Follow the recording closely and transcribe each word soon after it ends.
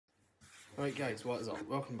Right guys, what is up?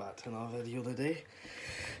 Welcome back to another video today.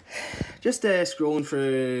 Just scrolling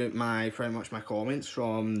through pretty much my comments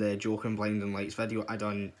from the Joking Blinding Lights video I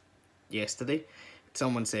done yesterday.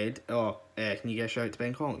 Someone said, can you get a shout out to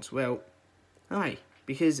Ben Collins? Well, aye,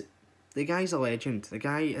 because the guy's a legend. The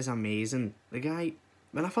guy is amazing. The guy,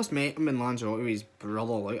 when I first met him in Lanzarote, his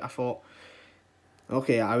brother out, I thought,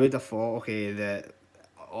 okay, I would have thought, okay, that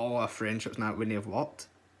all our friendships and that wouldn't have worked.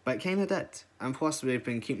 But it kind of did. And plus, we've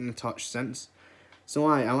been keeping in touch since. So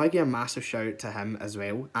I like to give a massive shout out to him as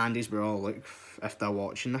well. And his brother, Luke, if they're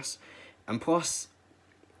watching this. And plus,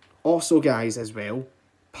 also guys as well,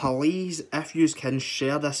 please, if you can,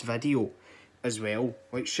 share this video as well.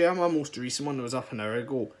 Like, share my most recent one that was up an hour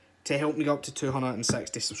ago to help me get up to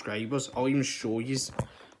 260 subscribers. I'll even show yous,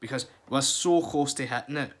 because we're so close to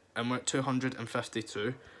hitting it, and we're at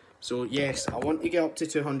 252. So yes, I want to get up to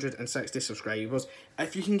 260 subscribers.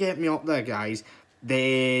 If you can get me up there, guys,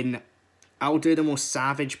 then I'll do the most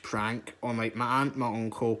savage prank on like my aunt, my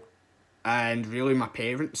uncle, and really my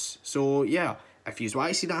parents. So yeah, if you want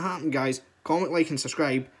to see that happen, guys, comment, like, and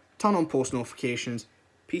subscribe. Turn on post notifications.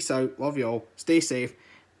 Peace out. Love you all. Stay safe.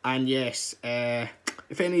 And yes,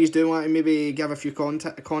 if any of you do want to maybe give a few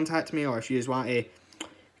contact me, or if you want to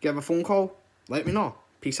give a phone call, let me know.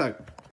 Peace out.